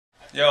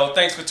Yo,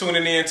 thanks for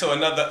tuning in to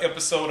another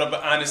episode of An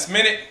Honest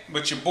Minute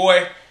with your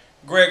boy,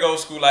 Greg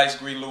Olskool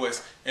Ice-Gre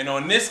Lewis. And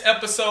on this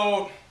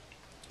episode,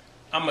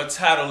 I'm going to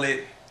title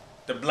it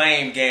The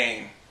Blame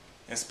Game,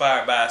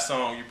 inspired by a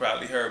song you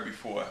probably heard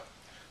before.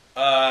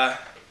 The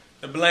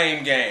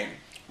Blame Game.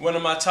 What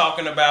am I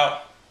talking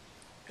about?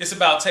 It's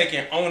about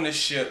taking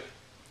ownership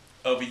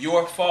of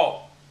your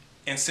fault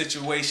in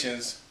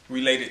situations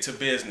related to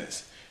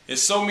business.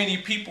 There's so many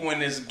people in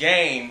this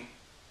game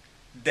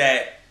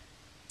that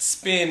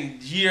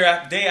spend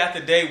day after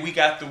day, week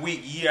after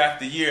week, year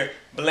after year,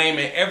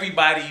 blaming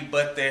everybody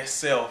but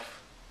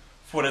theirself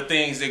for the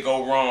things that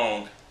go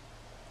wrong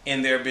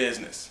in their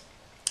business.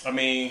 I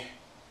mean,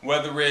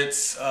 whether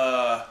it's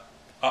an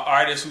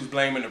artist who's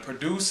blaming a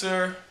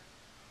producer,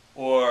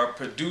 or a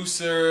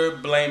producer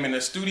blaming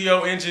a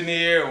studio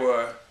engineer,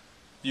 or,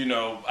 you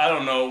know, I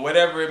don't know,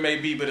 whatever it may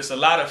be, but it's a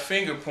lot of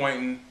finger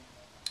pointing.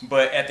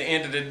 But at the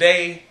end of the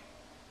day,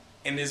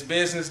 in this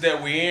business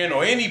that we're in,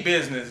 or any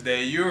business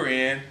that you're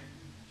in,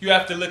 you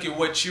have to look at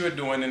what you're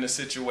doing in the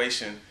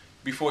situation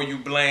before you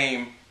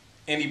blame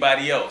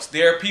anybody else.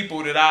 There are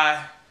people that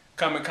I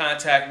come in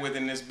contact with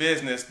in this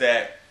business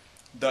that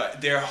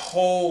their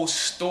whole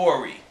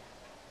story,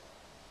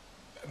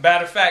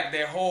 matter of fact,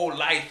 their whole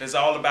life is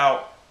all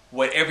about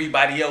what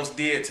everybody else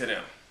did to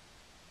them.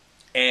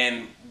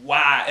 And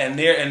why, and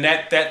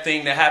that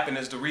thing that happened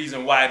is the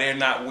reason why they're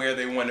not where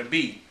they want to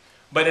be.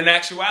 But in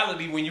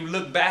actuality, when you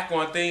look back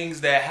on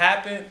things that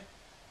happened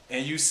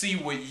and you see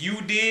what you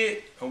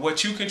did and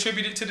what you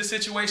contributed to the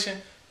situation,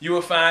 you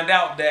will find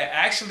out that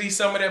actually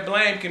some of that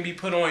blame can be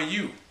put on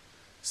you.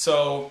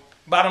 So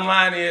bottom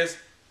line is,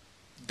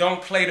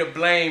 don't play the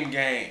blame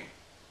game.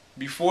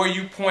 Before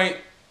you point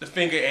the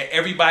finger at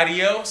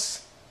everybody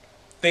else,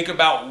 think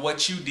about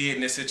what you did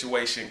in this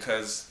situation,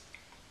 because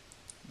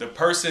the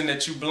person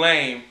that you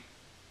blame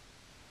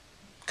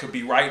could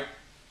be right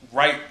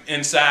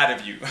inside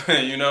of you,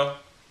 you know?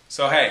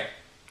 So hey,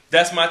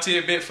 that's my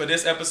tidbit for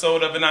this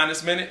episode of An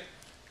Honest Minute.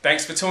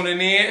 Thanks for tuning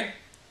in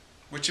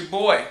with your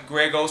boy,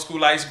 Greg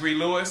Olskool Ice-Gre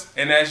Lewis.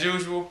 And as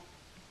usual,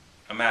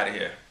 I'm out of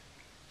here.